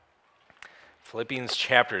Philippians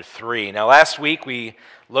chapter 3. Now, last week we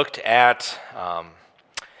looked at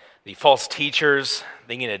the false teachers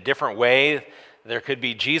thinking a different way. There could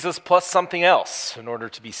be Jesus plus something else in order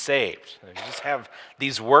to be saved. If you just have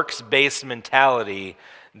these works-based mentality,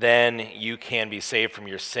 then you can be saved from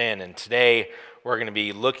your sin. And today we're going to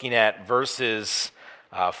be looking at verses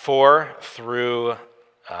 4 through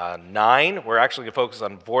 9. We're actually going to focus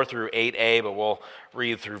on 4 through 8a, but we'll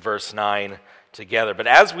read through verse 9 together. But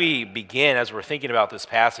as we begin, as we're thinking about this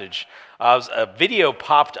passage, a video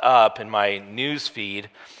popped up in my news feed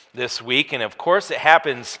this week, and of course it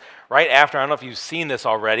happens right after, I don't know if you've seen this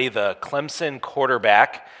already, the Clemson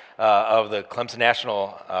quarterback of the Clemson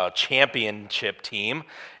National Championship team.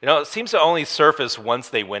 You know, it seems to only surface once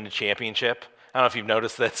they win a championship. I don't know if you've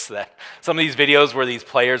noticed this, that some of these videos where these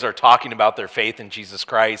players are talking about their faith in Jesus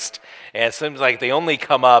Christ, and it seems like they only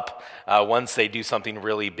come up once they do something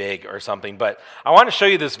really big or something. But I want to show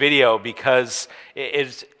you this video because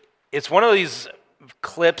it's one of these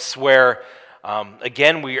clips where,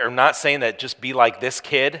 again, we are not saying that just be like this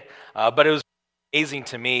kid, but it was amazing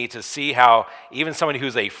to me to see how even somebody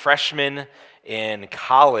who's a freshman in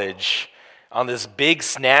college on this big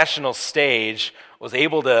national stage was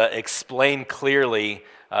able to explain clearly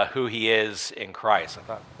who he is in Christ. I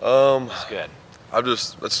thought it was good.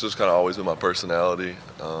 That's just kind of always been my personality.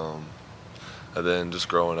 And then just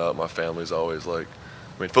growing up, my family's always like,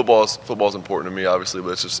 I mean, football's important to me, obviously,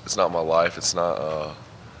 but it's not my life. It's not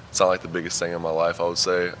like the biggest thing in my life, I would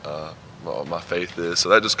say. My faith is. So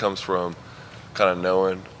that just comes from kind of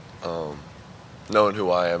knowing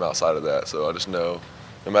who I am outside of that. So I just know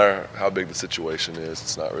no matter how big the situation is,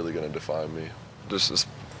 it's not really going to define me. Just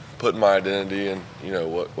putting my identity in, you know,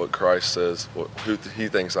 what Christ says, who he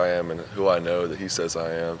thinks I am, and who I know that he says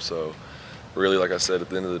I am. So really, like I said, at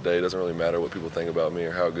the end of the day, it doesn't really matter what people think about me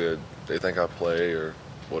or how good they think I play or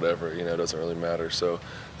whatever, you know, it doesn't really matter. So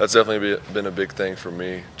that's definitely been a big thing for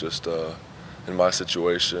me, just in my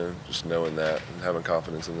situation, just knowing that and having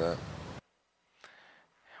confidence in that.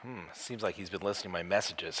 Seems like he's been listening to my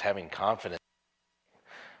messages, having confidence.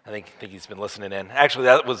 I think he's been listening in. Actually,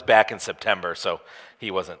 that was back in September, so he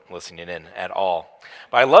wasn't listening in at all.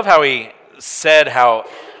 But I love how he said how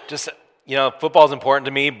just, you know, football's important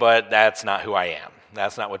to me, but that's not who I am.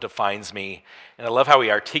 That's not what defines me. And I love how he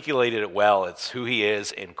articulated it well. It's who he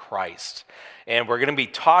is in Christ. And we're going to be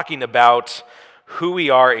talking about who we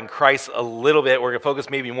are in Christ a little bit. We're going to focus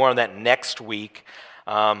maybe more on that next week.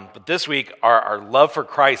 But this week, our love for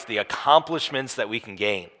Christ, the accomplishments that we can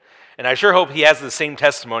gain. And I sure hope he has the same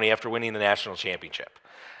testimony after winning the national championship.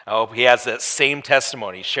 I hope he has that same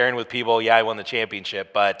testimony, sharing with people, yeah, I won the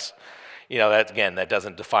championship, but you know, that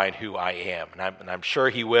doesn't define who I am. And I'm sure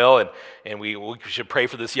he will, and we should pray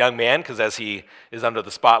for this young man, because as he is under the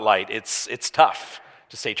spotlight, it's tough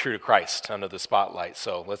to stay true to Christ under the spotlight.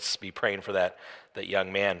 So let's be praying for that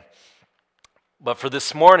young man. But for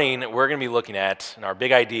this morning, we're going to be looking at, and our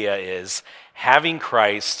big idea is, having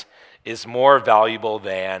Christ is more valuable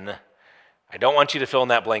than, I don't want you to fill in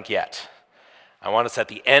that blank yet. I want us at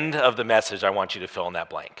the end of the message, I want you to fill in that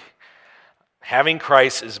blank. Having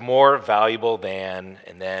Christ is more valuable than,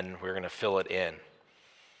 and then we're going to fill it in.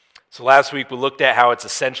 So last week we looked at how it's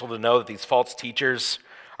essential to know that these false teachers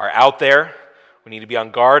are out there. We need to be on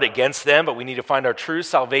guard against them, but we need to find our true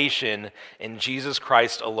salvation in Jesus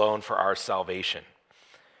Christ alone for our salvation.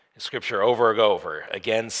 Scripture over and over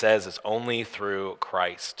again says it's only through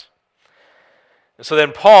Christ. And so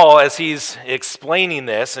then Paul, as he's explaining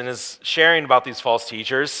this and is sharing about these false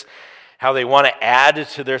teachers, how they want to add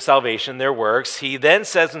to their salvation their works, he then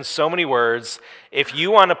says in so many words, if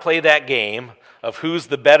you want to play that game of who's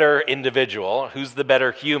the better individual, who's the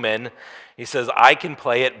better human, he says, I can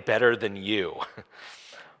play it better than you.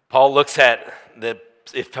 Paul looks at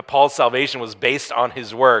if Paul's salvation was based on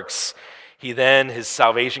his works, his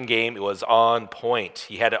salvation game was on point.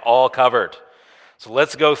 He had it all covered. So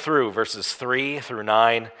let's go through verses 3 through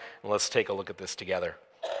 9, and let's take a look at this together.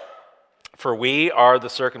 For we are the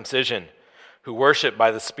circumcision, who worship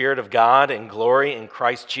by the Spirit of God and glory in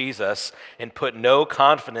Christ Jesus, and put no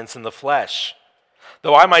confidence in the flesh.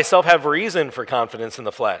 Though I myself have reason for confidence in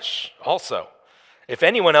the flesh also. If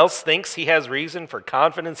anyone else thinks he has reason for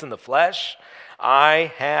confidence in the flesh,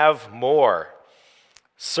 I have more.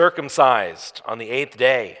 Circumcised on the 8th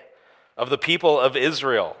day, of the people of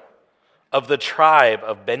Israel, of the tribe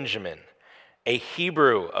of Benjamin, a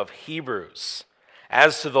Hebrew of Hebrews,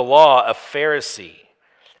 as to the law, a Pharisee,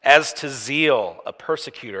 as to zeal, a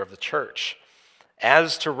persecutor of the church,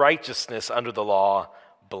 as to righteousness under the law,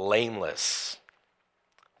 blameless.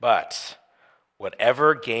 But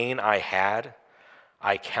whatever gain I had,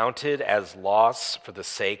 I counted as loss for the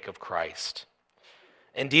sake of Christ.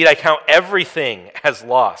 Indeed, I count everything as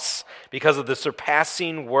loss because of the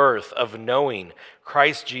surpassing worth of knowing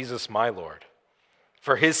Christ Jesus my Lord.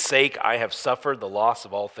 For his sake I have suffered the loss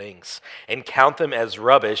of all things, and count them as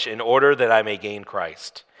rubbish in order that I may gain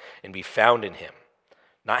Christ and be found in him,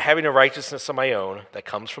 not having a righteousness of my own that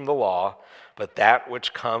comes from the law, but that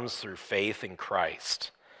which comes through faith in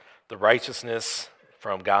Christ, the righteousness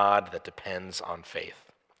from God that depends on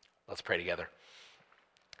faith. Let's pray together.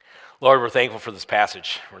 Lord, we're thankful for this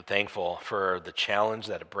passage. We're thankful for the challenge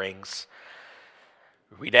that it brings.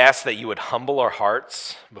 We'd ask that you would humble our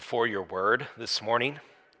hearts before your word this morning,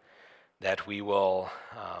 that we will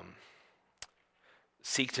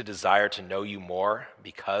seek to desire to know you more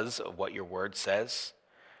because of what your word says.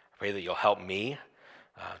 I pray that you'll help me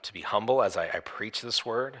to be humble as I preach this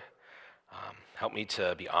word. Help me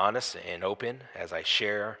to be honest and open as I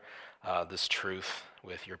share this truth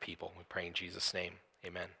with your people. We pray in Jesus' name.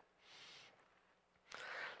 Amen.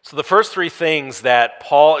 So the first three things that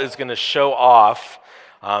Paul is going to show off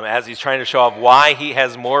as he's trying to show off why he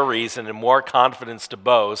has more reason and more confidence to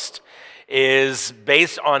boast is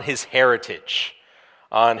based on his heritage,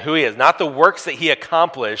 on who he is. Not the works that he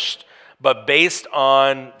accomplished, but based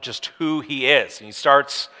on just who he is. And he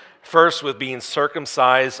starts first with being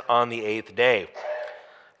circumcised on the 8th day.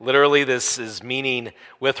 Literally, this is meaning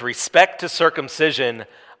with respect to circumcision,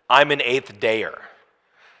 I'm an 8th dayer.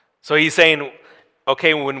 So he's saying,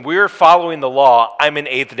 okay, when we're following the law, I'm an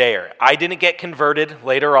 8th dayer. I didn't get converted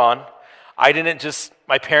later on.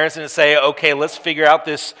 My parents didn't say, okay, let's figure out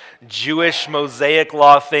this Jewish Mosaic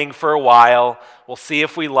law thing for a while. We'll see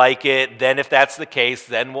if we like it. Then if that's the case,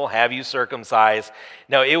 then we'll have you circumcised.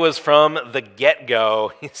 No, it was from the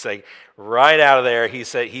get-go. He's like, right out of there, he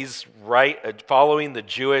said he's right, following the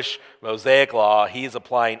Jewish Mosaic law. He's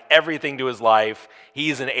applying everything to his life.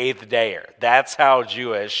 He's an 8th dayer. That's how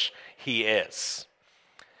Jewish he is.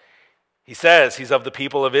 He says he's of the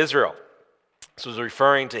people of Israel. This was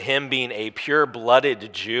referring to him being a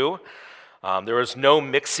pure-blooded Jew. There was no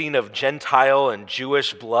mixing of Gentile and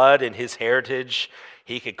Jewish blood in his heritage.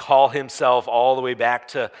 He could call himself all the way back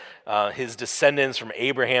to his descendants from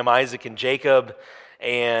Abraham, Isaac, and Jacob.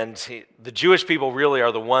 And the Jewish people really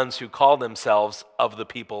are the ones who call themselves of the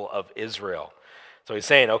people of Israel. So he's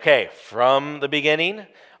saying, okay, from the beginning,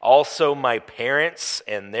 also my parents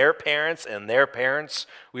and their parents and their parents,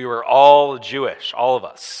 we were all Jewish, all of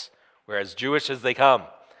us. We're as Jewish as they come.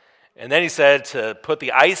 And then he said, to put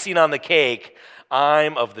the icing on the cake,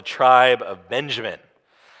 I'm of the tribe of Benjamin.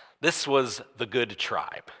 This was the good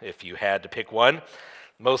tribe, if you had to pick one.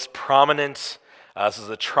 Most prominent, this is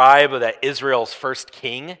the tribe that Israel's first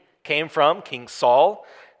king came from, King Saul.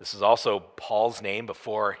 This is also Paul's name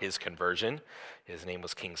before his conversion. His name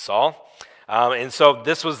was King Saul. And so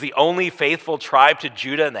this was the only faithful tribe to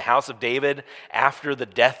Judah in the house of David after the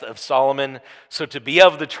death of Solomon. So to be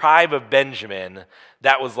of the tribe of Benjamin,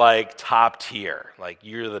 that was like top tier. Like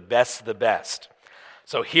you're the best of the best.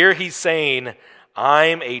 So here he's saying,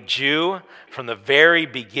 I'm a Jew from the very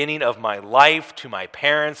beginning of my life to my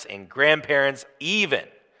parents and grandparents, even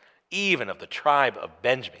of the tribe of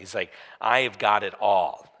Benjamin. He's like, I have got it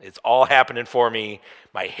all. It's all happening for me.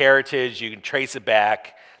 My heritage, you can trace it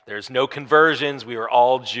back. There's no conversions. We were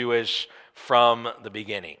all Jewish from the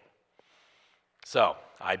beginning. So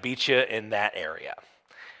I beat you in that area.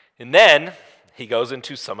 And then he goes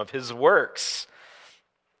into some of his works.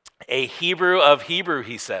 A Hebrew of Hebrew,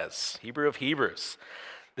 he says. Hebrew of Hebrews.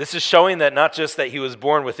 This is showing that not just that he was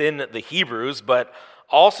born within the Hebrews, but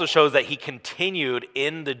also shows that he continued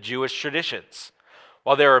in the Jewish traditions.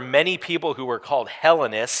 While there are many people who were called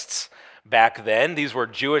Hellenists back then, these were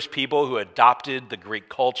Jewish people who adopted the Greek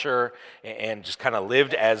culture and just kind of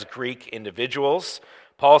lived as Greek individuals.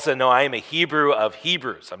 Paul said, no, I am a Hebrew of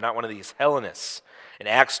Hebrews. I'm not one of these Hellenists. In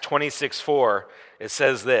Acts 26:4, it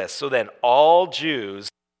says this, so then all Jews,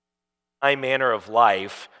 my manner of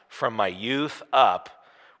life from my youth up,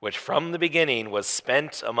 which from the beginning was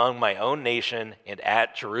spent among my own nation and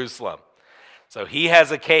at Jerusalem. So he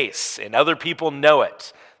has a case, and other people know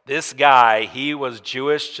it. This guy, he was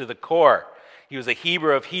Jewish to the core. He was a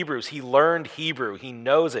Hebrew of Hebrews. He learned Hebrew. He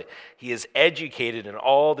knows it. He is educated in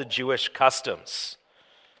all the Jewish customs.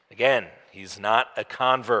 Again, he's not a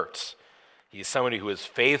convert. He's somebody who is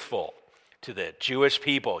faithful to the Jewish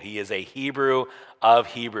people. He is a Hebrew of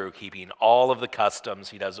Hebrew, keeping all of the customs.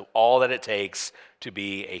 He does all that it takes to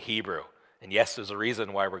be a Hebrew. And yes, there's a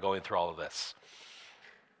reason why we're going through all of this.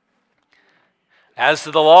 As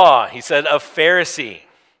to the law, he said, a Pharisee.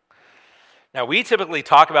 Now, we typically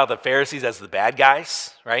talk about the Pharisees as the bad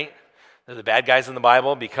guys, right? They're the bad guys in the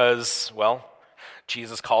Bible because, well,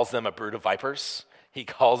 Jesus calls them a brood of vipers. He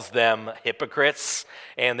calls them hypocrites,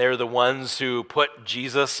 and they're the ones who put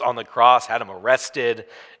Jesus on the cross, had him arrested,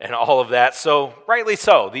 and all of that. So, rightly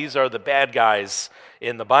so, these are the bad guys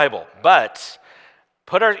in the Bible. But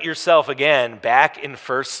put yourself again back in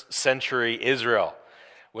first century Israel,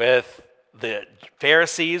 with the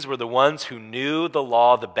Pharisees were the ones who knew the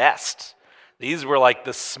law the best. These were like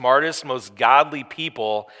the smartest, most godly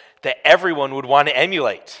people that everyone would want to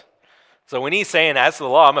emulate. So when he's saying, as to the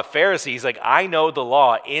law, I'm a Pharisee, he's like, I know the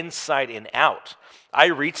law inside and out. I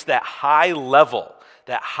reached that high level,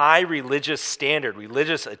 that high religious standard,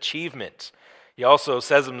 religious achievement. He also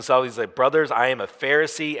says himself, he's like, brothers, I am a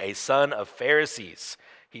Pharisee, a son of Pharisees,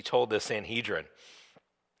 he told the Sanhedrin.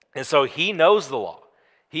 And so he knows the law.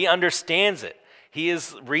 He understands it. He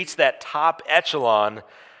has reached that top echelon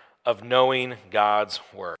of knowing God's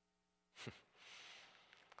word.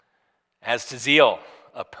 As to zeal,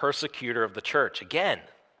 a persecutor of the church. Again,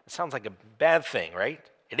 it sounds like a bad thing, right?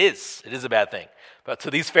 It is. It is a bad thing. But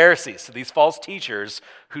to these Pharisees, to these false teachers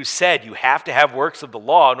who said you have to have works of the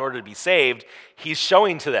law in order to be saved, he's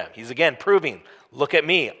showing to them. He's again proving, look at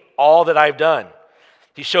me, all that I've done.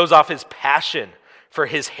 He shows off his passion for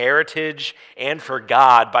his heritage and for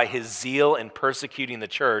God by his zeal in persecuting the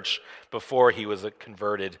church before he was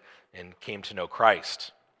converted and came to know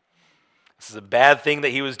Christ. This is a bad thing that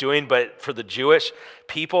he was doing, but for the Jewish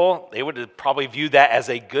people, they would have probably viewed that as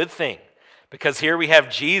a good thing. Because here we have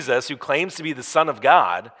Jesus, who claims to be the Son of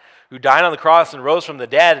God, who died on the cross and rose from the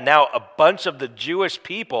dead, and now a bunch of the Jewish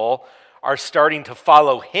people are starting to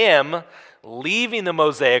follow him, leaving the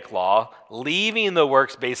Mosaic law, leaving the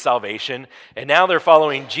works-based salvation, and now they're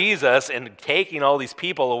following Jesus and taking all these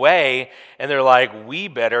people away, and they're like, we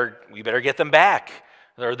better get them back.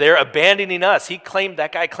 Or they're abandoning us.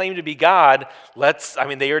 That guy claimed to be God.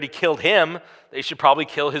 They already killed him. They should probably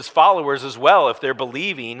kill his followers as well if they're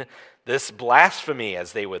believing this blasphemy,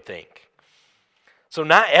 as they would think. So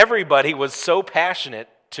not everybody was so passionate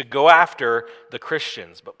to go after the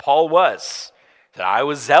Christians, but Paul was. That I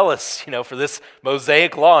was zealous, for this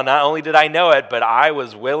Mosaic law. Not only did I know it, but I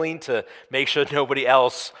was willing to make sure nobody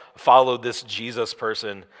else followed this Jesus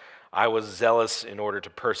person. I was zealous in order to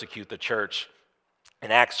persecute the church. In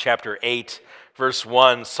Acts chapter 8, verse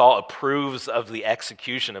 1, Saul approves of the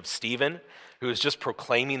execution of Stephen, who is just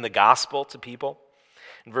proclaiming the gospel to people.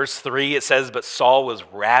 In verse 3, it says, but Saul was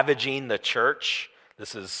ravaging the church.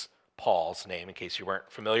 This is Paul's name, in case you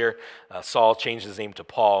weren't familiar. Saul changed his name to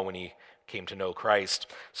Paul when he came to know Christ.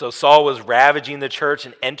 So Saul was ravaging the church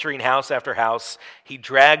and entering house after house. He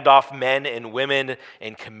dragged off men and women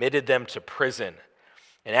and committed them to prison.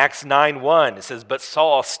 In Acts 9:1, it says, but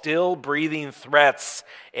Saul, still breathing threats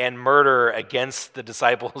and murder against the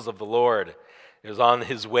disciples of the Lord. He was on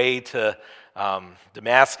his way to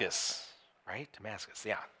Damascus, right? Damascus,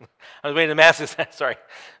 yeah. On his way to Damascus, sorry,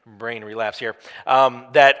 brain relapse here,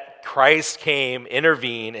 that Christ came,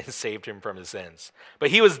 intervened, and saved him from his sins.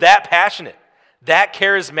 But he was that passionate, that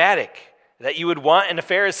charismatic, that you would want in a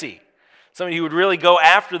Pharisee. Somebody who would really go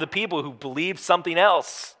after the people who believed something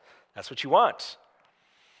else. That's what you want.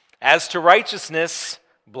 As to righteousness,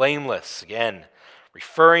 blameless. Again,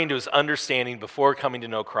 referring to his understanding before coming to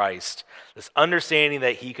know Christ. This understanding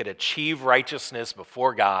that he could achieve righteousness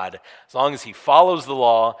before God as long as he follows the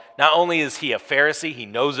law. Not only is he a Pharisee, he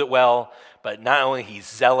knows it well, but not only he's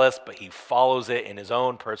zealous, but he follows it in his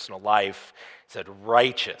own personal life. He said,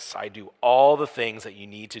 righteous. I do all the things that you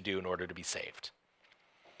need to do in order to be saved.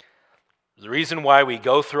 The reason why we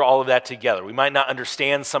go through all of that together, we might not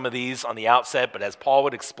understand some of these on the outset, but as Paul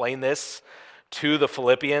would explain this to the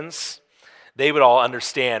Philippians, they would all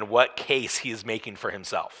understand what case he is making for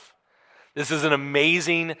himself. This is an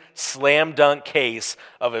amazing slam dunk case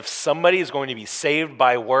of if somebody is going to be saved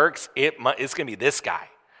by works, it's going to be this guy.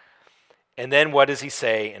 And then what does he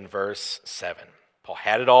say in verse 7? Paul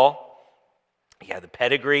had it all. He had the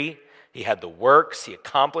pedigree. He had the works. He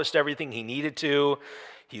accomplished everything he needed to.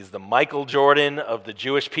 He's the Michael Jordan of the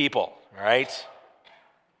Jewish people, right?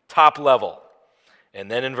 Top level. And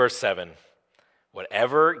then in verse 7,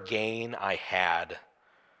 whatever gain I had,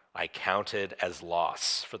 I counted as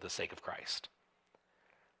loss for the sake of Christ.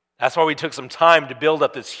 That's why we took some time to build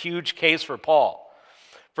up this huge case for Paul.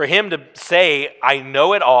 For him to say, I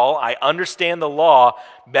know it all, I understand the law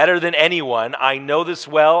better than anyone, I know this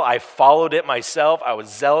well, I followed it myself, I was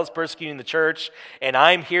zealous persecuting the church, and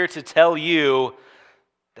I'm here to tell you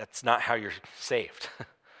that's not how you're saved.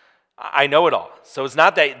 I know it all. So it's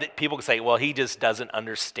not that people can say, well, he just doesn't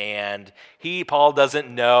understand. Paul doesn't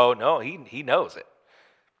know. No, he knows it.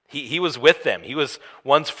 He was with them. He was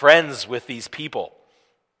once friends with these people.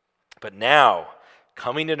 But now,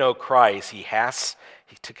 coming to know Christ, he has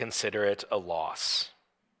to consider it a loss.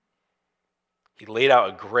 He laid out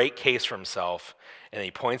a great case for himself, and he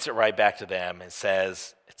points it right back to them and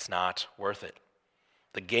says, it's not worth it.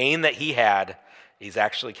 The gain that he had, he's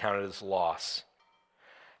actually counted as loss.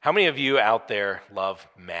 How many of you out there love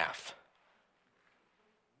math?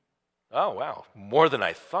 Oh, wow. More than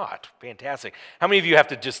I thought. Fantastic. How many of you have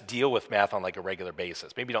to just deal with math on like a regular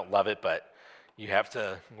basis? Maybe you don't love it, but you have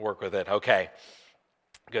to work with it. Okay.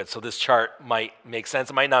 Good. So this chart might make sense.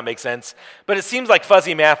 It might not make sense, but it seems like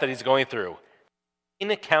fuzzy math that he's going through.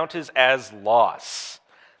 Counted as loss.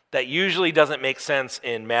 That usually doesn't make sense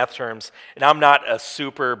in math terms, and I'm not a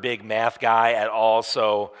super big math guy at all,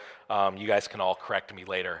 so you guys can all correct me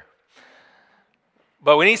later.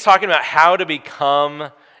 But when he's talking about how to become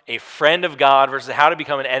a friend of God versus how to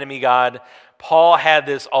become an enemy of God, Paul had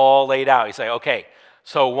this all laid out. He's like, okay,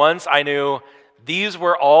 so once I knew these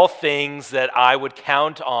were all things that I would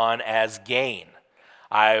count on as gain.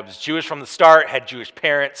 I was Jewish from the start, had Jewish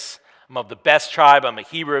parents. I'm of the best tribe. I'm a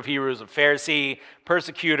Hebrew of Hebrews, a Pharisee,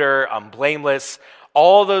 persecutor. I'm blameless.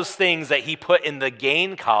 All those things that he put in the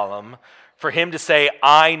gain column for him to say,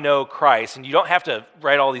 I know Christ. And you don't have to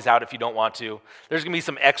write all these out if you don't want to. There's going to be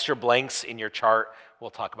some extra blanks in your chart. We'll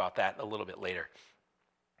talk about that a little bit later.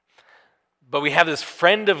 But we have this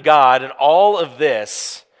friend of God, and all of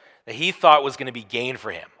this that he thought was going to be gain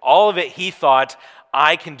for him. All of it, he thought,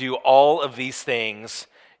 I can do all of these things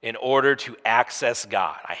in order to access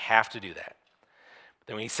God. I have to do that. But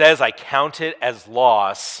then when he says, I count it as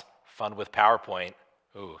loss, fun with PowerPoint.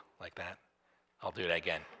 Ooh, like that. I'll do it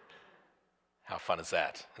again. How fun is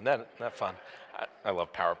that? Isn't that fun? I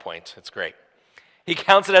love PowerPoint. It's great. He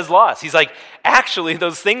counts it as loss. He's like, actually,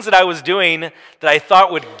 those things that I was doing that I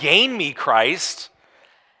thought would gain me Christ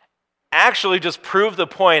actually just prove the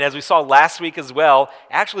point, as we saw last week as well,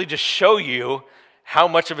 actually just show you how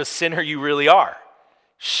much of a sinner you really are.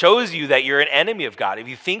 Shows you that you're an enemy of God. If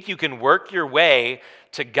you think you can work your way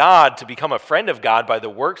to God to become a friend of God by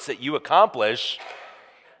the works that you accomplish,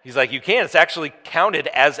 he's like, you can't. It's actually counted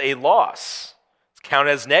as a loss. It's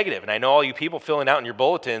counted as negative. And I know all you people filling out in your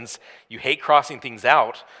bulletins, you hate crossing things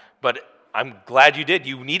out, but I'm glad you did.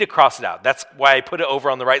 You need to cross it out. That's why I put it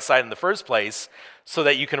over on the right side in the first place, so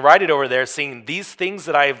that you can write it over there saying these things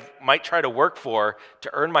that I might try to work for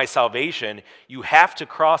to earn my salvation, you have to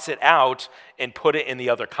cross it out and put it in the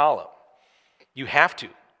other column. You have to.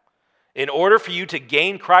 In order for you to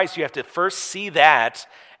gain Christ, you have to first see that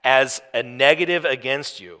as a negative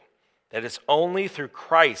against you, that it's only through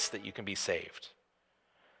Christ that you can be saved.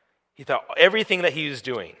 He thought everything that he was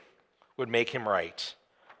doing would make him right,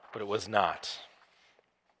 but it was not.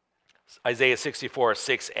 Isaiah 64,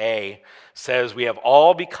 6a says, we have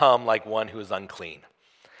all become like one who is unclean,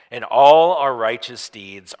 and all our righteous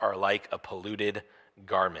deeds are like a polluted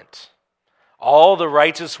garment. All the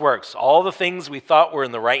righteous works, all the things we thought were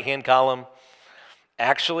in the right-hand column,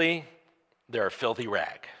 actually, they're a filthy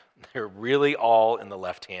rag. They're really all in the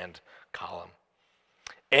left-hand column.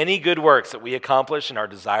 Any good works that we accomplish in our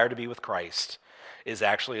desire to be with Christ is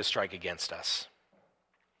actually a strike against us.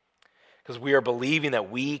 Because we are believing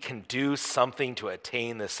that we can do something to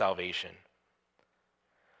attain this salvation.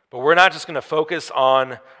 But we're not just going to focus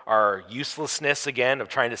on our uselessness again of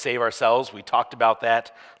trying to save ourselves. We talked about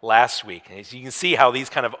that last week. And as you can see how these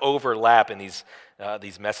kind of overlap in these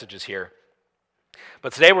messages here.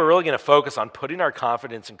 But today we're really going to focus on putting our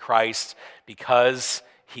confidence in Christ because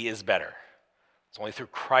he is better. It's only through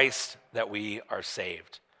Christ that we are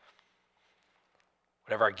saved.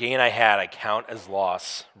 Whatever gain I had, I count as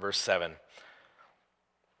loss. Verse 7.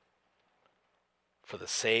 For the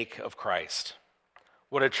sake of Christ.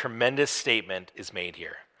 What a tremendous statement is made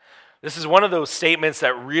here. This is one of those statements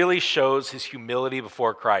that really shows his humility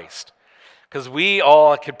before Christ. Because we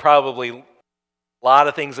all could probably, a lot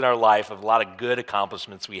of things in our life, of a lot of good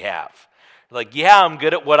accomplishments we have. Like, yeah, I'm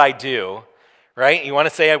good at what I do, right? You want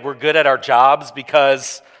to say we're good at our jobs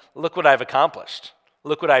because look what I've accomplished.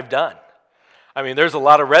 Look what I've done. I mean, there's a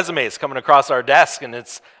lot of resumes coming across our desk, and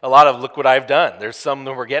it's a lot of look what I've done. There's some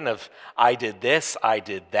that we're getting of I did this, I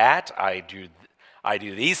did that, I do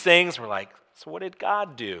these things. We're like, so what did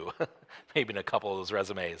God do? Maybe in a couple of those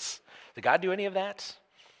resumes. Did God do any of that?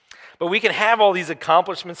 But we can have all these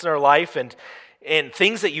accomplishments in our life and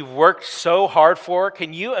things that you've worked so hard for.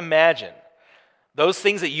 Can you imagine those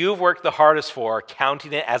things that you've worked the hardest for,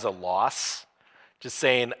 counting it as a loss? Just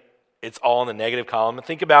saying it's all in the negative column. And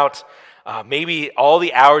think about maybe all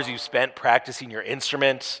the hours you've spent practicing your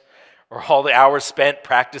instrument, or all the hours spent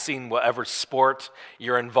practicing whatever sport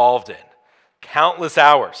you're involved in. Countless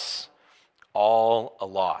hours, all a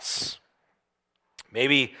loss.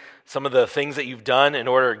 Maybe some of the things that you've done in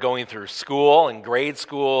order going through school and grade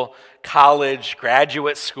school, college,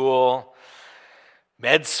 graduate school,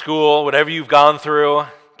 med school, whatever you've gone through,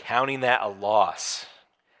 counting that a loss.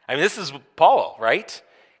 I mean, this is Paul, right?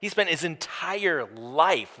 He spent his entire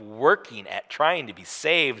life working at trying to be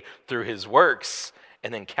saved through his works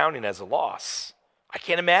and then counting as a loss. I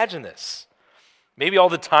can't imagine this. Maybe all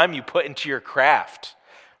the time you put into your craft,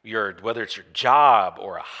 whether it's your job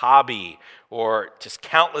or a hobby or just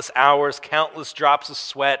countless hours, countless drops of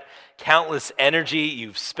sweat, countless energy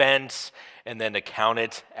you've spent, and then to count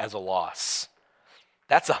it as a loss.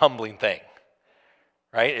 That's a humbling thing,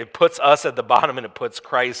 right? It puts us at the bottom and it puts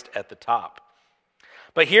Christ at the top.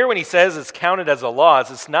 But here when he says it's counted as a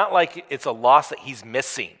loss, it's not like it's a loss that he's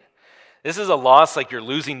missing. This is a loss like you're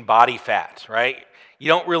losing body fat, right? You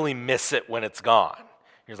don't really miss it when it's gone.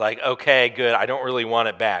 You're like, okay, good, I don't really want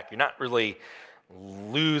it back. You're not really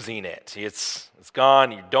losing it. It's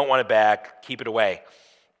gone, you don't want it back, keep it away.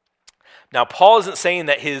 Now, Paul isn't saying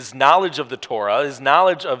that his knowledge of the Torah, his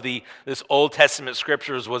knowledge of this Old Testament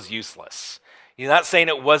scriptures was useless. He's not saying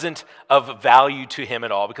it wasn't of value to him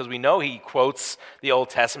at all, because we know he quotes the Old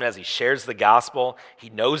Testament as he shares the gospel. He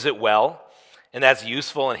knows it well, and that's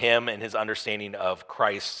useful in him and his understanding of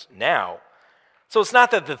Christ now. So it's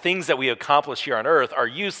not that the things that we accomplish here on earth are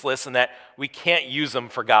useless and that we can't use them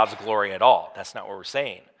for God's glory at all. That's not what we're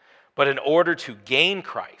saying. But in order to gain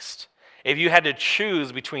Christ, if you had to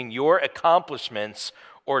choose between your accomplishments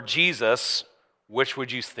or Jesus, which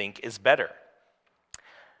would you think is better?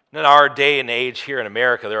 In our day and age here in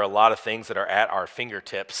America, there are a lot of things that are at our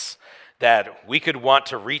fingertips that we could want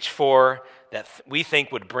to reach for, that we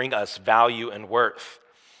think would bring us value and worth.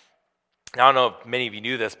 Now, I don't know if many of you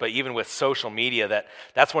knew this, but even with social media,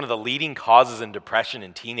 that's one of the leading causes in depression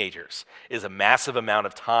in teenagers, is a massive amount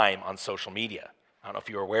of time on social media. I don't know if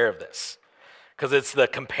you're aware of this. Because it's the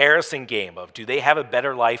comparison game of, do they have a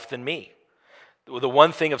better life than me? The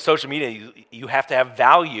one thing of social media, you have to have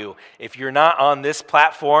value. If you're not on this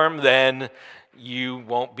platform, then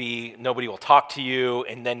nobody will talk to you,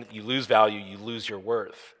 and then you lose value, you lose your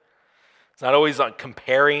worth. It's not always on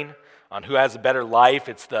comparing on who has a better life.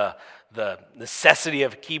 It's the necessity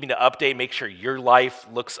of keeping to update, make sure your life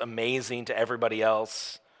looks amazing to everybody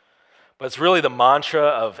else. But it's really the mantra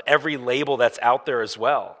of every label that's out there as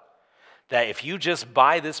well, that if you just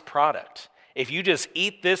buy this product, if you just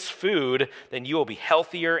eat this food, then you will be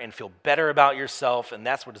healthier and feel better about yourself, and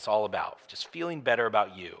that's what it's all about, just feeling better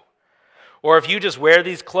about you. Or if you just wear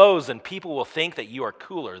these clothes, then people will think that you are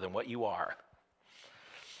cooler than what you are.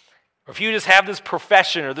 Or if you just have this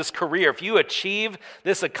profession or this career, if you achieve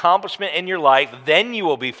this accomplishment in your life, then you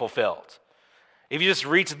will be fulfilled. If you just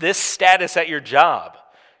reach this status at your job,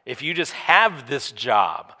 if you just have this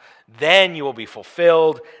job, then you will be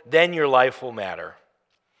fulfilled, then your life will matter.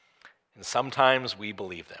 And sometimes we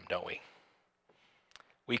believe them, don't we?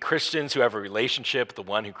 We Christians who have a relationship with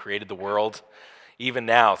the one who created the world, even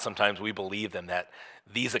now, sometimes we believe them that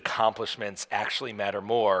these accomplishments actually matter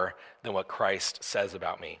more than what Christ says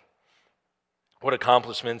about me. What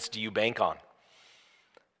accomplishments do you bank on?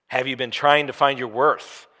 Have you been trying to find your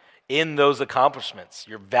worth in those accomplishments,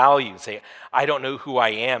 your value? Say, I don't know who I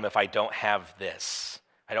am if I don't have this.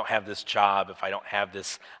 I don't have this job, if I don't have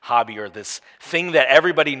this hobby or this thing that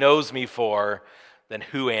everybody knows me for, then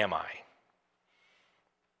who am I?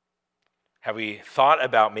 Have we thought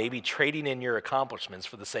about maybe trading in your accomplishments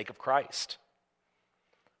for the sake of Christ?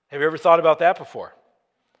 Have you ever thought about that before?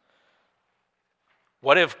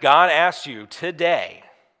 What if God asked you today,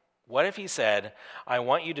 what if he said, I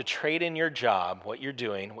want you to trade in your job, what you're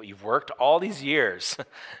doing, what you've worked all these years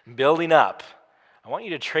building up, I want you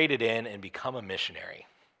to trade it in and become a missionary?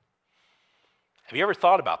 Have you ever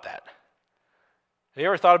thought about that? Have you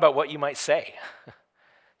ever thought about what you might say?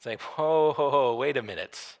 It's like, whoa, wait a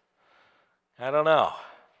minute. I don't know.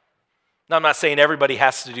 Now, I'm not saying everybody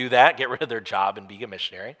has to do that, get rid of their job and be a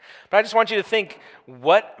missionary. But I just want you to think,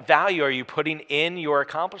 what value are you putting in your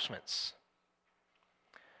accomplishments?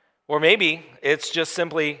 Or maybe it's just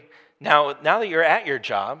simply, now that you're at your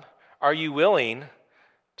job, are you willing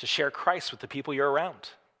to share Christ with the people you're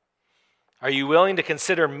around? Are you willing to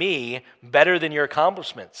consider me better than your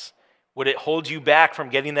accomplishments? Would it hold you back from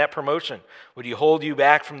getting that promotion? Would you hold you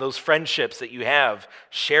back from those friendships that you have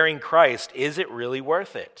sharing Christ? Is it really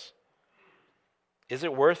worth it? Is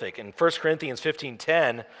it worth it? In 1 Corinthians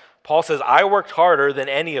 15:10, Paul says, I worked harder than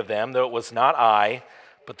any of them, though it was not I,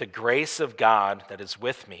 but the grace of God that is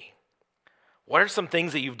with me. What are some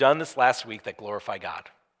things that you've done this last week that glorify God?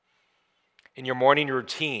 In your morning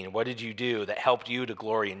routine, what did you do that helped you to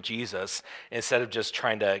glory in Jesus instead of just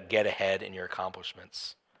trying to get ahead in your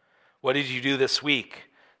accomplishments? What did you do this week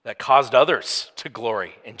that caused others to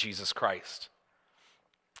glory in Jesus Christ.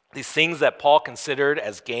 These things that Paul considered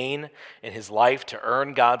as gain in his life to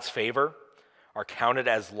earn God's favor are counted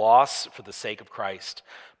as loss for the sake of Christ.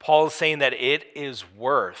 Paul is saying that it is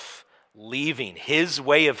worth leaving his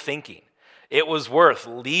way of thinking. It was worth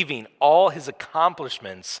leaving all his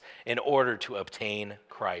accomplishments in order to obtain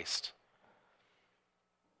Christ.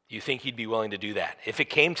 Do you think he'd be willing to do that? If it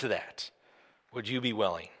came to that, would you be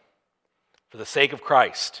willing? For the sake of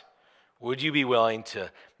Christ, would you be willing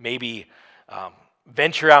to maybe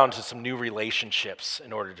venture out into some new relationships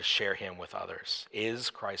in order to share him with others? Is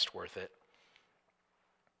Christ worth it?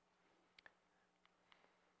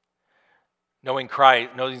 Knowing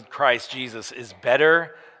Christ Jesus is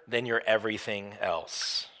better than your everything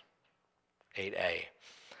else. 8a. It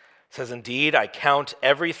says, "Indeed, I count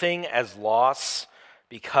everything as loss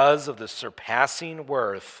because of the surpassing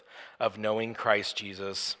worth of knowing Christ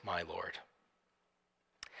Jesus, my Lord."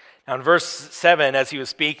 Now in verse 7, as he was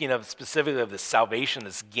speaking of specifically of this salvation,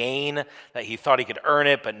 this gain, that he thought he could earn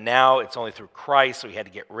it, but now it's only through Christ, so he had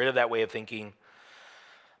to get rid of that way of thinking.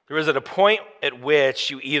 There is at a point at which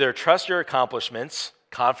you either trust your accomplishments,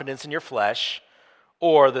 confidence in your flesh,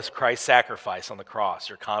 or this Christ sacrifice on the cross,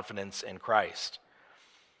 your confidence in Christ.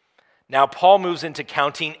 Now Paul moves into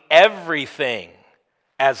counting everything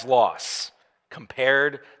as loss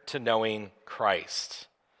compared to knowing Christ.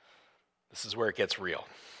 This is where it gets real.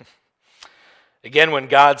 Again, when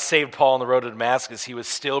God saved Paul on the road to Damascus, he was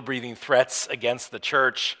still breathing threats against the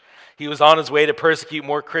church. He was on his way to persecute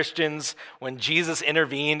more Christians when Jesus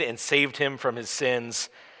intervened and saved him from his sins.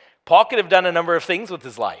 Paul could have done a number of things with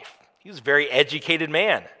his life. He was a very educated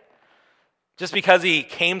man. Just because he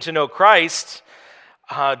came to know Christ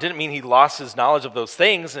didn't mean he lost his knowledge of those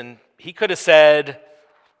things. And he could have said,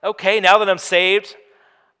 okay, now that I'm saved,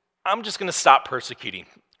 I'm just going to stop persecuting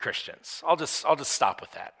Christians. I'll just stop with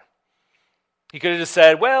that. He could have just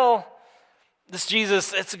said, well, this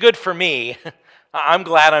Jesus, it's good for me. I'm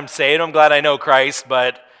glad I'm saved. I'm glad I know Christ,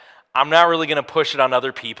 but I'm not really going to push it on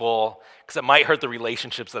other people because it might hurt the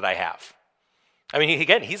relationships that I have. I mean,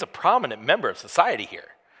 again, he's a prominent member of society here.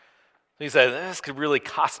 He said, this could really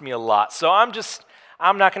cost me a lot. So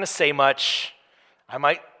I'm not going to say much. I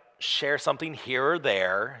might share something here or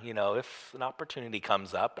there, if an opportunity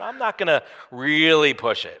comes up, but I'm not going to really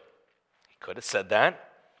push it. He could have said that.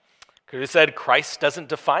 Could have said, Christ doesn't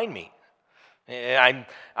define me. I'm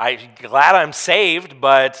glad I'm saved,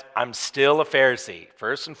 but I'm still a Pharisee,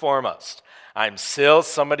 first and foremost. I'm still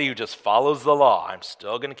somebody who just follows the law. I'm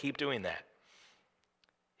still going to keep doing that.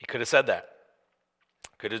 He could have said that.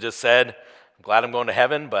 Could have just said, I'm glad I'm going to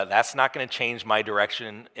heaven, but that's not going to change my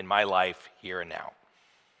direction in my life here and now.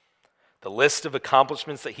 The list of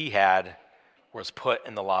accomplishments that he had was put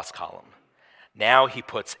in the lost column. Now he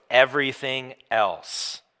puts everything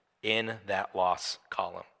else in that lost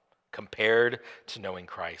column compared to knowing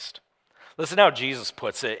Christ. Listen how Jesus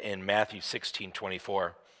puts it in Matthew 16:24.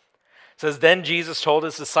 It says, "Then Jesus told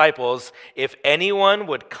his disciples, if anyone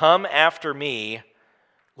would come after me,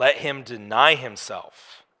 let him deny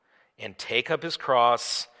himself and take up his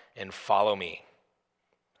cross and follow me.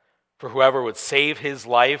 For whoever would save his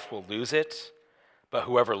life will lose it, but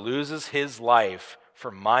whoever loses his life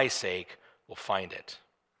for my sake will find it."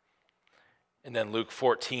 And then Luke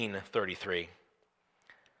 14:33.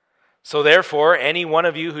 "So therefore, any one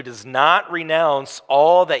of you who does not renounce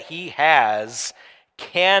all that he has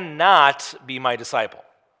cannot be my disciple."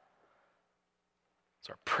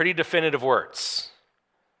 Those are pretty definitive words.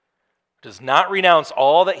 Does not renounce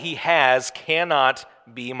all that he has cannot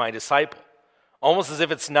be my disciple. Almost as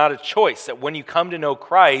if it's not a choice, that when you come to know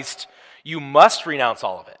Christ, you must renounce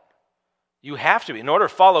all of it. You have to. In order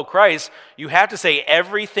to follow Christ, you have to say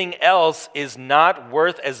everything else is not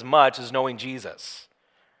worth as much as knowing Jesus.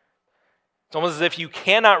 It's almost as if you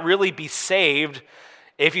cannot really be saved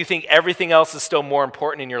if you think everything else is still more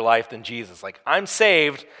important in your life than Jesus. Like, I'm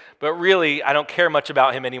saved, but really I don't care much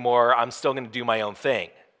about him anymore. I'm still going to do my own thing.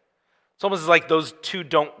 It's almost like those two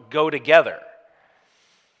don't go together.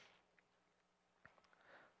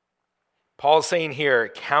 Paul is saying here,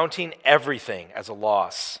 counting everything as a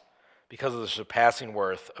loss because of the surpassing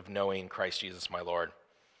worth of knowing Christ Jesus, my Lord.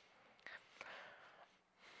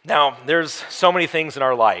 Now, there's so many things in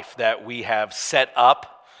our life that we have set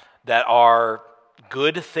up that are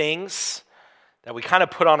good things that we kind of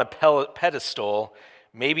put on a pedestal,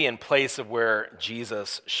 maybe in place of where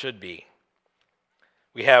Jesus should be.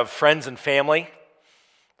 We have friends and family,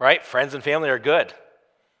 right? Friends and family are good.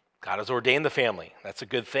 God has ordained the family. That's a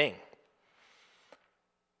good thing.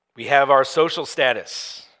 We have our social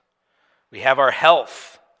status. We have our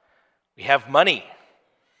health. We have money.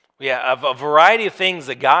 We have a variety of things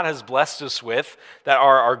that God has blessed us with that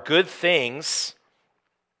are good things,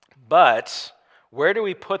 but where do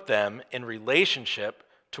we put them in relationship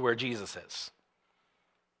to where Jesus is?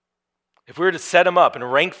 If we were to set them up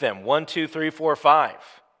and rank them 1, 2, 3, 4, 5,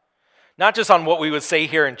 not just on what we would say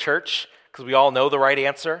here in church, because we all know the right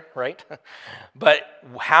answer, right? But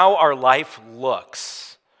how our life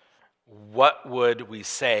looks, what would we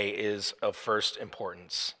say is of first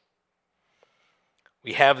importance?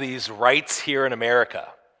 We have these rights here in America,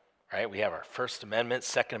 right? We have our First Amendment,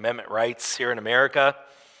 Second Amendment rights here in America.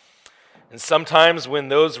 And sometimes when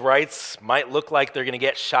those rights might look like they're going to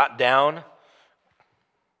get shot down,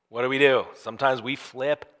 what do? Sometimes we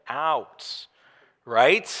flip out,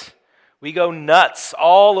 right? We go nuts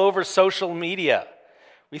all over social media.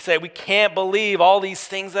 We say, we can't believe all these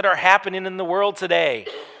things that are happening in the world today.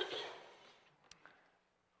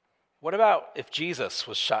 What about if Jesus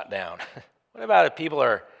was shot down? What about if people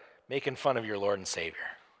are making fun of your Lord and Savior?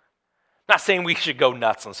 I'm not saying we should go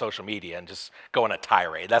nuts on social media and just go on a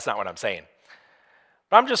tirade. That's not what I'm saying.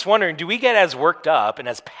 But I'm just wondering, do we get as worked up and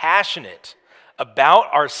as passionate about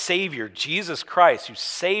our Savior, Jesus Christ, who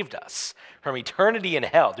saved us from eternity in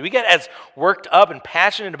hell? Do we get as worked up and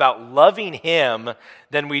passionate about loving Him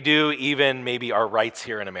than we do even maybe our rights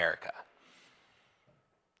here in America?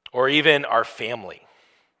 Or even our family?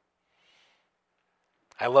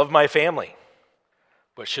 I love my family,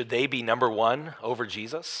 but should they be number one over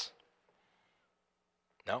Jesus?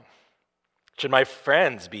 No. Should my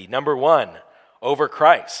friends be number one over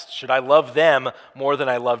Christ? Should I love them more than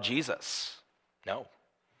I love Jesus? No.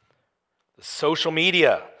 The social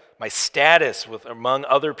media, my status among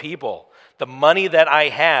other people, the money that I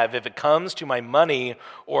have, if it comes to my money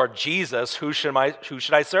or Jesus, who should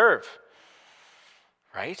I serve?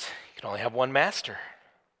 Right? You can only have one master.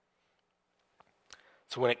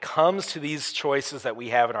 So when it comes to these choices that we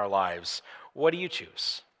have in our lives, what do you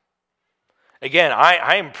choose? Again,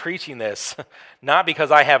 I am preaching this not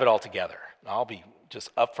because I have it all together. I'll be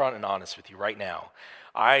just upfront and honest with you right now.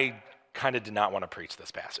 I kind of did not want to preach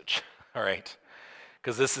this passage, all right?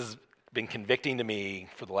 Because this has been convicting to me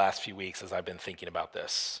for the last few weeks as I've been thinking about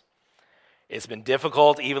this. It's been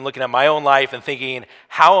difficult even looking at my own life and thinking,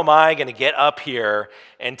 how am I going to get up here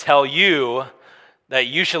and tell you that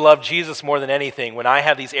you should love Jesus more than anything when I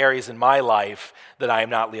have these areas in my life that I am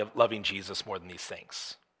not loving Jesus more than these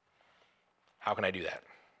things? How can I do that?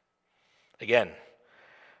 Again,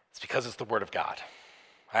 it's because it's the Word of God.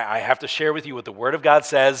 I have to share with you what the Word of God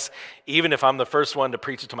says, even if I'm the first one to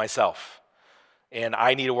preach it to myself. And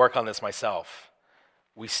I need to work on this myself.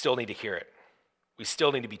 We still need to hear it. We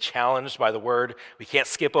still need to be challenged by the Word. We can't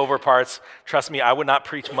skip over parts. Trust me, I would not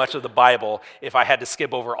preach much of the Bible if I had to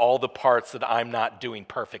skip over all the parts that I'm not doing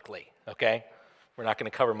perfectly, okay? We're not going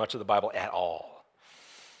to cover much of the Bible at all.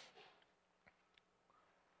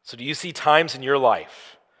 So do you see times in your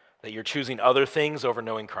life that you're choosing other things over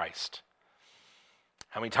knowing Christ?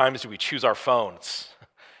 How many times do we choose our phones,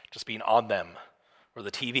 just being on them, or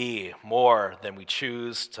the TV more than we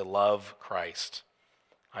choose to love Christ?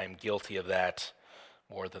 I am guilty of that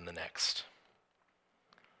more than the next.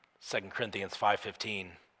 2 Corinthians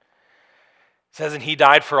 5:15 says, "And He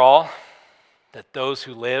died for all, that those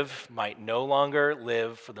who live might no longer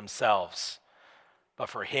live for themselves, but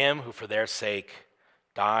for Him who for their sake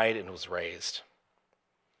died and was raised."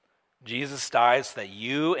 Jesus dies so that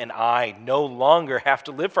you and I no longer have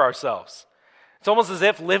to live for ourselves. It's almost as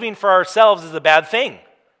if living for ourselves is a bad thing,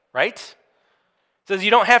 right? It says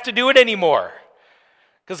you don't have to do it anymore.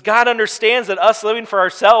 Because God understands that us living for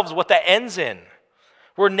ourselves, what that ends in.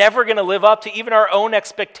 We're never going to live up to even our own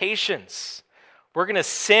expectations. We're going to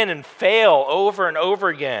sin and fail over and over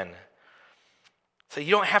again. So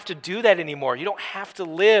you don't have to do that anymore. You don't have to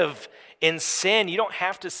live in sin. You don't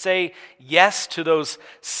have to say yes to those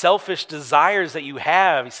selfish desires that you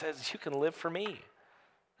have. He says, you can live for me.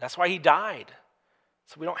 That's why He died.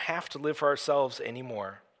 So we don't have to live for ourselves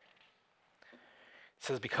anymore. It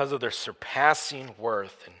says, because of their surpassing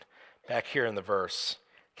worth, and back here in the verse,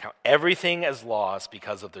 count everything as loss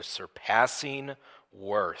because of their surpassing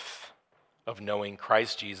worth of knowing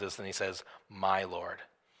Christ Jesus. And he says, my Lord.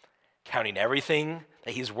 Counting everything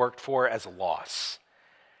that he's worked for as a loss.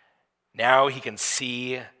 Now he can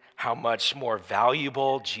see how much more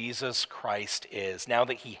valuable Jesus Christ is, now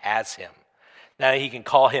that he has him. Now that he can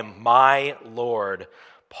call him my Lord.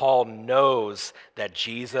 Paul knows that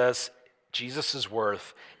Jesus'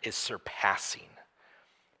 worth is surpassing.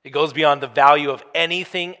 It goes beyond the value of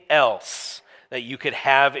anything else that you could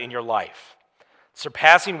have in your life.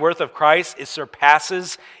 Surpassing worth of Christ, it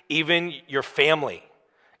surpasses even your family.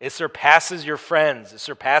 It surpasses your friends. It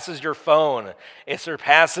surpasses your phone. It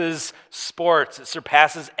surpasses sports. It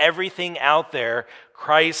surpasses everything out there.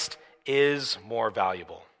 Christ is more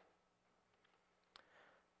valuable.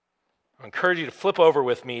 I encourage you to flip over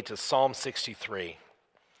with me to Psalm 63.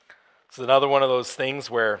 This is another one of those things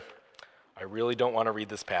where I really don't want to read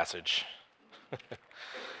this passage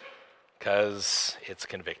because it's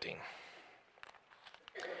convicting.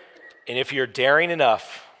 And if you're daring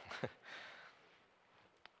enough,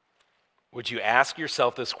 would you ask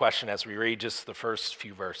yourself this question as we read just the first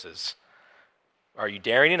few verses? Are you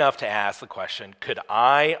daring enough to ask the question, could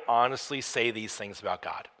I honestly say these things about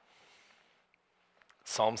God?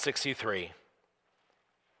 Psalm 63,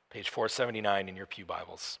 page 479 in your pew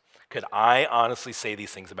Bibles. Could I honestly say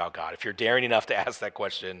these things about God? If you're daring enough to ask that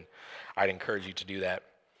question, I'd encourage you to do that.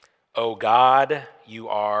 O God, you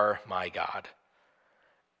are my God.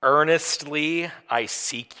 Earnestly I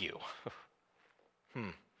seek you.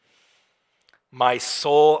 My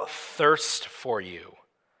soul thirsts for you.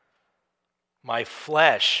 My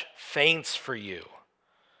flesh faints for you,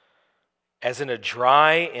 as in a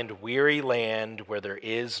dry and weary land where there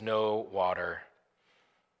is no water.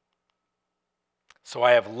 So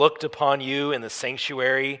I have looked upon you in the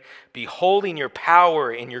sanctuary, beholding your power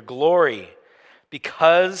and your glory.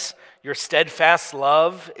 Because your steadfast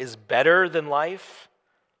love is better than life,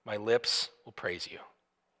 my lips will praise you.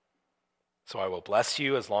 So I will bless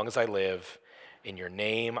you as long as I live. In your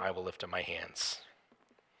name I will lift up my hands.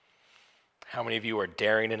 How many of you are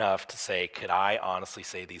daring enough to say, could I honestly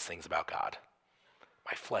say these things about God?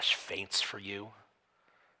 My flesh faints for you.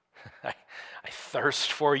 I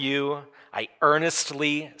thirst for you. I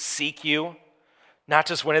earnestly seek you. Not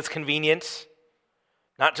just when it's convenient,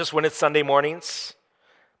 not just when it's Sunday mornings,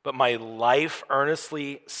 but my life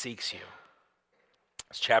earnestly seeks you.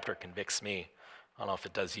 This chapter convicts me. I don't know if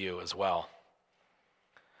it does you as well.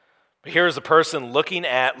 But here is a person looking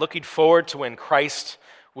forward to when Christ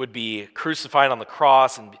would be crucified on the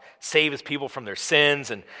cross and save his people from their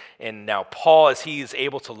sins. And now Paul, as he's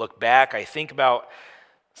able to look back, I think about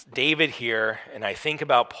David here, and I think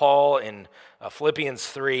about Paul in Philippians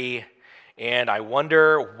 3, and I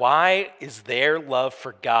wonder, why is their love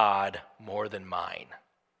for God more than mine?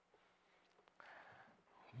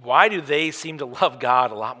 Why do they seem to love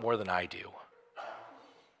God a lot more than I do?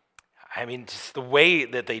 I mean, just the way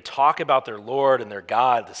that they talk about their Lord and their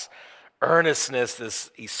God, this earnestness, this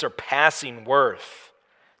surpassing worth.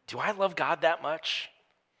 Do I love God that much?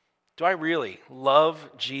 Do I really love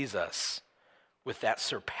Jesus with that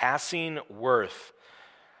surpassing worth?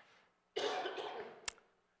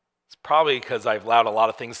 It's probably because I've allowed a lot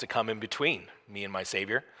of things to come in between me and my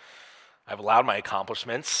Savior. I've allowed my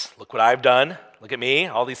accomplishments. Look what I've done. Look at me,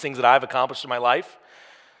 all these things that I've accomplished in my life.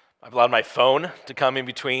 I've allowed my phone to come in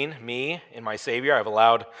between me and my Savior. I've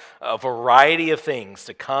allowed a variety of things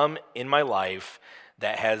to come in my life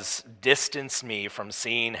that has distanced me from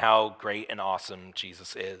seeing how great and awesome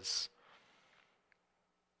Jesus is.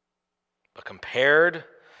 But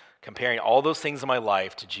comparing all those things in my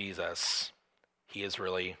life to Jesus, he is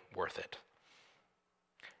really worth it.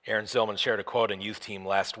 Erin Zillman shared a quote in youth team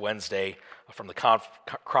last Wednesday from the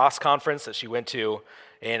cross conference that she went to,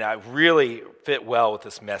 and I really fit well with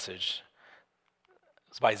this message.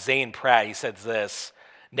 It's by Zane Pratt. He says this: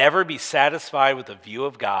 never be satisfied with a view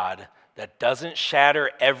of God that doesn't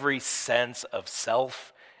shatter every sense of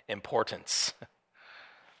self-importance. I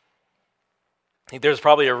think there's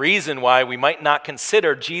probably a reason why we might not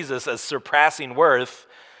consider Jesus as surpassing worth,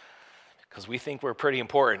 because we think we're pretty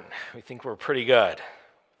important. We think we're pretty good.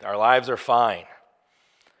 Our lives are fine.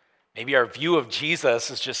 Maybe our view of Jesus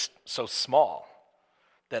is just so small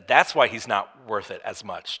that's why he's not worth it as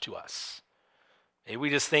much to us. Maybe we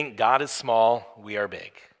just think God is small, we are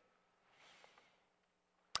big.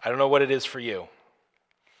 I don't know what it is for you.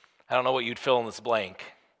 I don't know what you'd fill in this blank.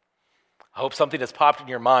 I hope something has popped in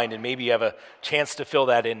your mind, and maybe you have a chance to fill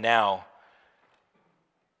that in now.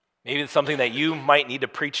 Maybe it's something that you might need to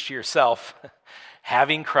preach to yourself.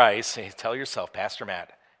 Having Christ, tell yourself, Pastor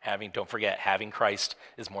Matt, don't forget, having Christ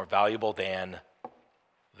is more valuable than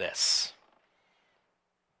this.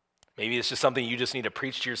 Maybe it's just something you just need to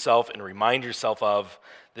preach to yourself and remind yourself of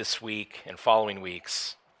this week and following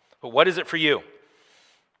weeks. But what is it for you?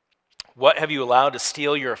 What have you allowed to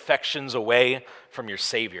steal your affections away from your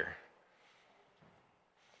Savior?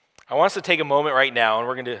 I want us to take a moment right now, and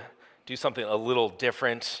we're going to do something a little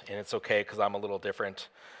different, and it's okay because I'm a little different,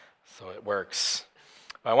 so it works.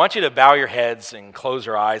 But I want you to bow your heads and close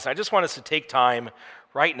your eyes. I just want us to take time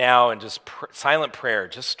right now and just silent prayer,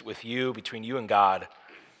 just with you, between you and God.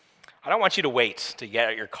 I don't want you to wait to get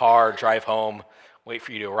out your car, drive home, wait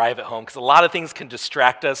for you to arrive at home, because a lot of things can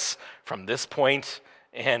distract us from this point,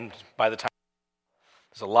 and by the time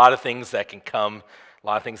there's a lot of things that can come, a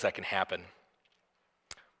lot of things that can happen.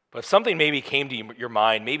 But if something maybe came to your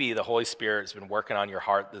mind, maybe the Holy Spirit has been working on your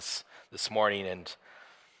heart this morning, and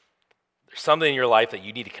there's something in your life that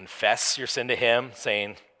you need to confess your sin to Him,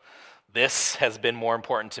 saying, this has been more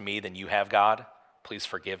important to me than you have, God. Please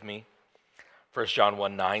forgive me. 1 John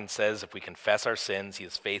 1:9 says, if we confess our sins, He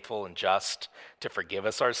is faithful and just to forgive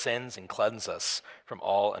us our sins and cleanse us from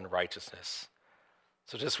all unrighteousness.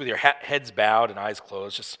 So just with your heads bowed and eyes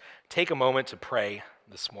closed, just take a moment to pray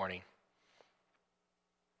this morning.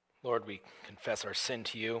 Lord, we confess our sin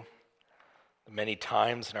to You. The many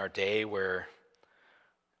times in our day where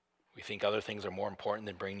we think other things are more important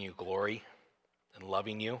than bringing You glory and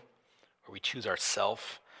loving You, where we choose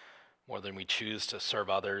ourself more than we choose to serve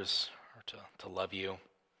others or to love You.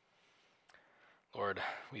 Lord,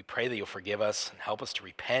 we pray that You'll forgive us and help us to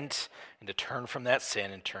repent and to turn from that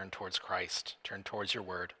sin and turn towards Christ, turn towards Your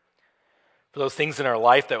word. For those things in our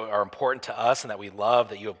life that are important to us and that we love,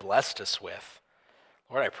 that You have blessed us with,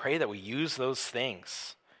 Lord, I pray that we use those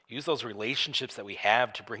things, use those relationships that we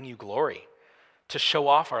have to bring You glory, to show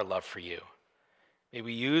off our love for You. May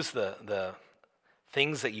we use the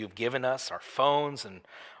things that You've given us, our phones and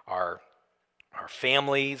our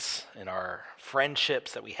families and our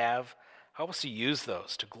friendships that we have. Help us to use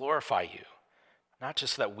those to glorify You, not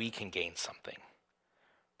just so that we can gain something,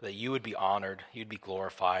 but that You would be honored, You'd be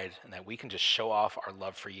glorified, and that we can just show off our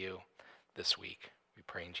love for You this week. We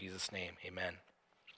pray in Jesus' name, amen.